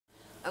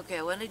Okay,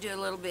 I want to do a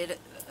little bit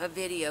a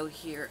video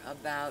here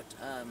about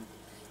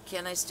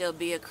can I still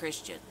be a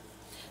Christian?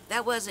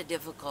 That was a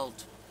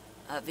difficult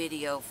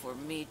video for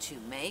me to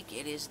make.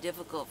 It is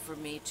difficult for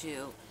me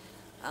to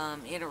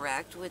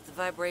interact with the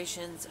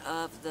vibrations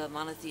of the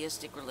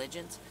monotheistic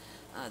religions.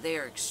 They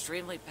are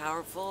extremely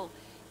powerful,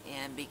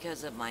 and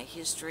because of my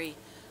history,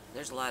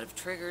 there's a lot of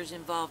triggers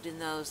involved in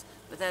those,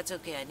 but that's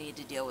okay. I need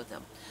to deal with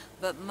them.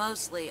 But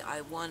mostly, I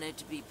wanted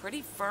to be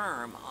pretty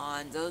firm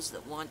on those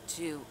that want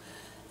to,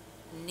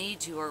 need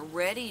to, or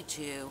ready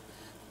to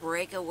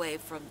break away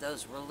from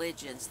those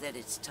religions, that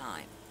it's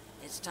time.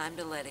 It's time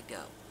to let it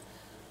go.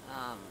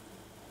 Um,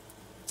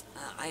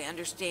 I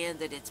understand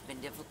that it's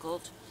been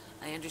difficult.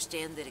 I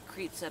understand that it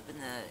creeps up in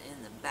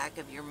the back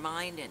of your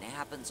mind and it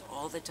happens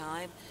all the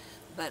time.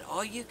 But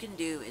all you can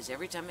do is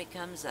every time it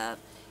comes up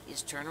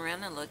is turn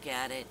around and look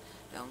at it.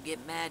 Don't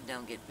get mad.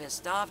 Don't get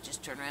pissed off.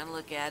 Just turn around and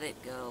look at it.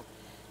 Go,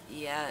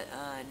 yeah,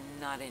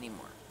 not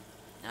anymore.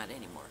 Not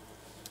anymore.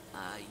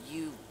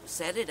 You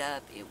set it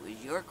up. It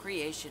was your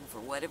creation for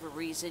whatever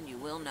reason. You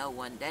will know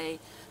one day.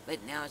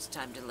 But now it's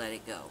time to let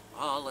it go.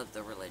 All of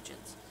the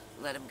religions.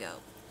 Let them go.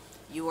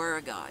 You are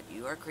a God.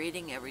 You are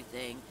creating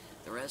everything.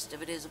 The rest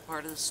of it is a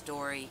part of the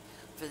story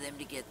for them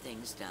to get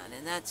things done.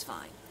 And that's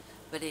fine.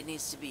 But it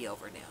needs to be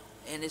over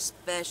now. And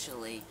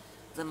especially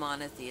the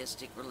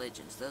monotheistic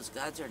religions. Those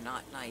gods are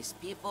not nice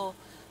people.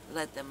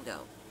 Let them go.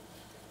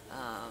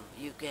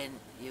 You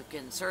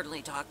can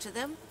certainly talk to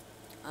them.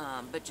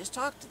 But just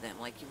talk to them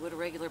like you would a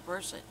regular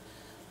person.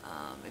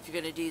 If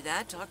you're going to do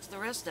that, talk to the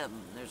rest of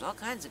them. There's all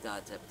kinds of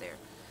gods up there.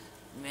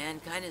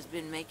 Mankind has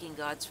been making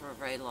gods for a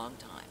very long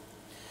time.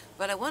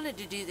 But I wanted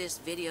to do this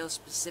video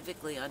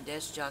specifically on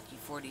Desk Jockey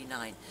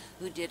 49,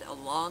 who did a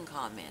long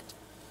comment.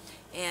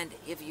 And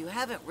if you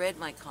haven't read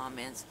my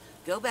comments,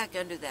 go back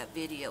under that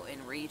video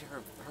and read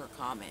her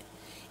comment.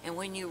 And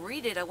when you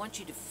read it, I want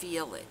you to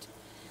feel it.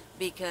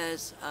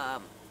 Because I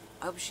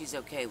hope she's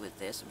okay with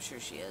this. I'm sure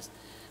she is.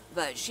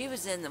 But she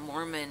was in the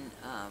Mormon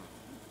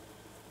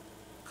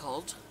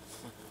cult.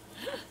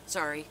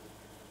 Sorry.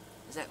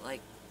 Is that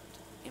like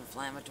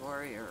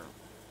inflammatory or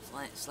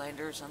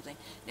slander or something?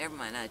 Never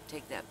mind, I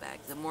take that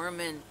back. The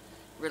Mormon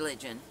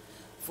religion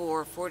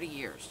for 40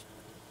 years.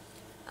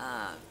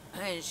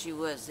 And she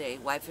was a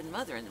wife and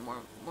mother in the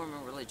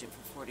Mormon religion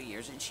for 40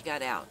 years, and she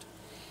got out.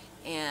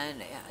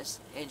 And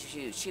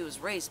she was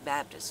raised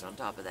Baptist on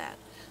top of that.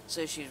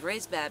 So she was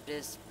raised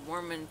Baptist,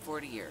 Mormon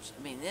 40 years.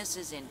 I mean, this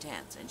is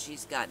intense, and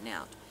she's gotten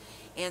out.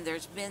 And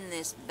there's been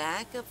this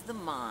back of the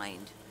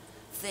mind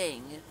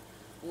thing,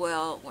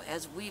 well,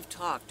 as we've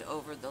talked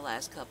over the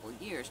last couple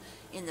of years,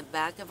 in the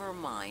back of her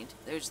mind,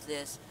 there's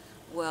this,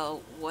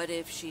 well, what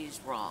if she's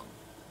wrong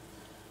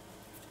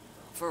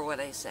for what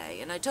I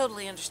say? And I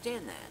totally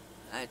understand that.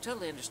 I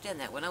totally understand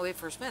that. When we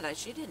first met,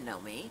 she didn't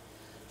know me.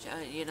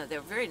 You know,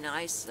 they're very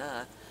nice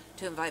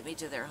to invite me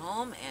to their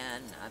home,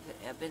 and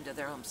I've been to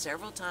their home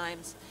several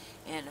times,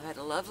 and I've had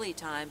a lovely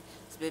time.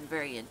 It's been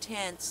very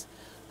intense,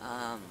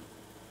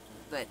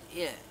 but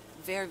yeah,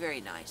 very, very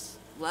nice.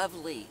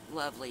 Lovely,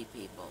 lovely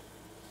people.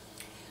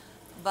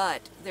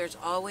 But there's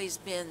always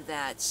been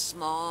that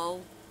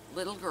small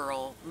little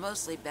girl,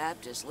 mostly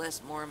Baptist,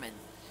 less Mormon,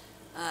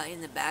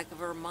 in the back of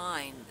her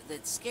mind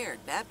that's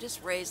scared.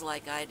 Baptists raise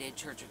like I did,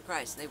 Church of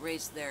Christ. They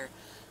raised their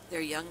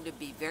young to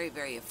be very,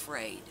 very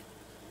afraid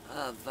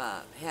of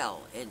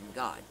hell and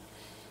God.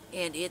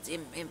 And it's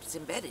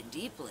embedded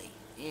deeply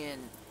in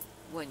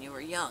when you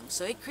were young.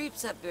 So it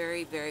creeps up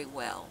very, very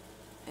well,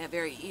 and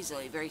very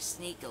easily, very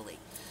sneakily.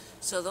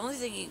 So the only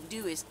thing you can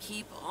do is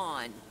keep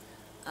on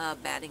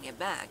batting it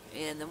back.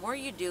 And the more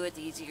you do it,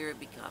 the easier it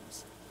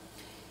becomes.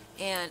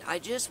 And I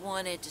just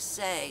wanted to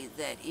say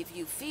that if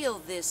you feel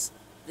this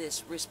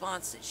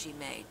response that she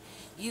made,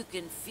 you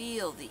can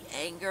feel the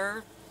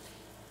anger,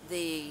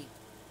 the,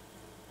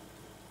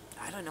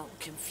 I don't know,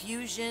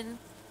 confusion,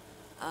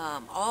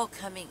 all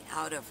coming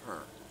out of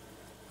her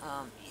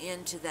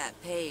into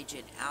that page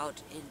and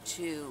out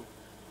into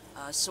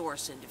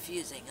Source and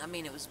diffusing. I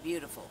mean, it was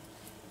beautiful.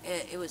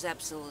 It was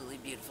absolutely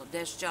beautiful.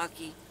 Desk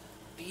Jockey,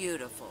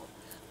 beautiful.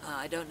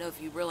 I don't know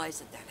if you realize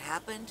that that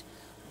happened,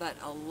 but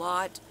a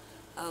lot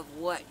of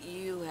what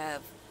you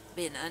have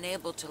been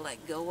unable to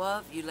let go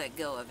of, you let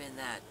go of in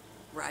that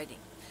writing,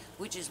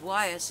 which is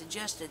why I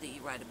suggested that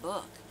you write a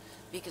book,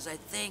 because I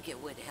think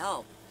it would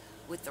help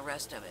with the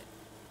rest of it,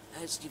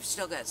 as you've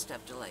still got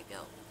stuff to let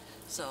go.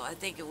 So I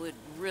think it would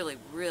really,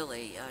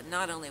 really,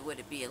 not only would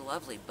it be a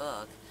lovely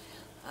book,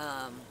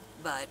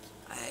 but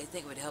I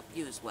think it would help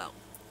you as well.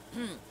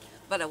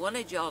 But I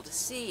wanted y'all to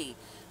see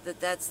that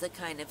that's the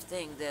kind of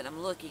thing that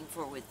I'm looking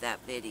for with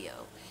that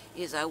video,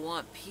 is I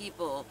want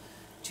people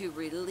to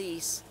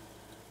release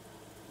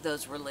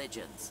those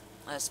religions,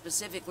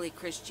 specifically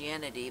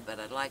Christianity, but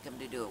I'd like them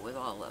to do it with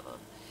all of them.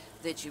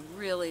 That you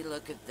really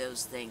look at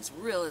those things,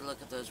 really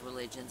look at those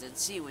religions and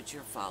see what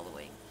you're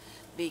following,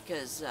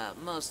 because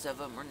most of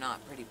them are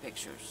not pretty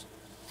pictures.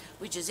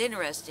 Which is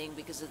interesting,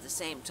 because at the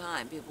same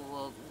time, people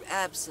will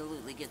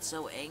absolutely get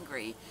so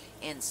angry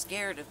and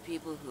scared of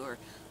people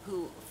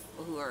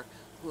who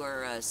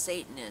are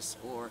Satanists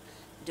or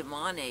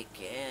demonic,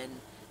 and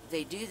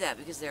they do that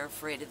because they're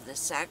afraid of the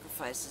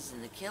sacrifices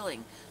and the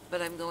killing.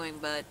 But I'm going,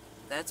 but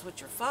that's what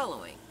you're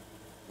following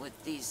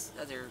with these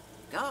other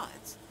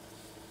gods.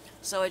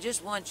 So I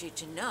just want you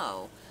to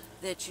know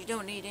that you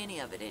don't need any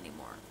of it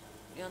anymore.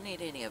 You don't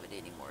need any of it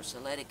anymore, so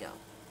let it go.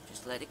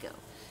 Just let it go.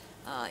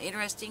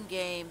 Interesting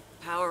game,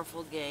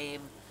 powerful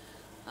game,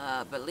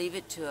 but leave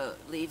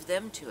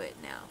them to it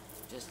now.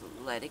 Just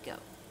let it go.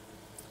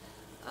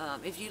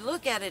 If you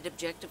look at it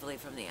objectively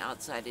from the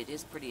outside, it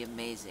is pretty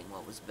amazing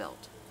what was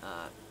built.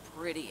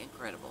 Pretty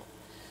incredible.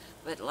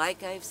 But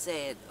like I've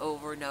said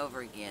over and over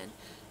again,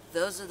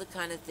 those are the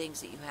kind of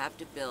things that you have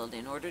to build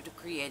in order to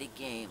create a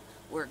game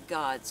where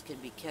gods can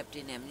be kept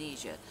in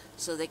amnesia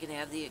so they can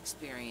have the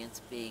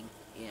experience being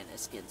in a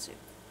skin suit.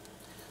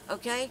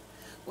 Okay?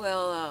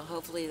 Well,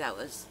 hopefully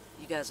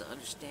you guys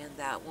understand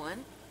that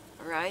one.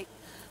 Alright?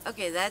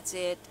 Okay, that's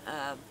it.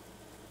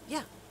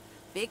 Yeah.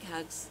 Big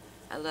hugs.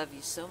 I love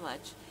you so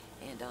much,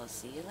 and I'll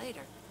see you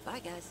later. Bye,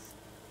 guys.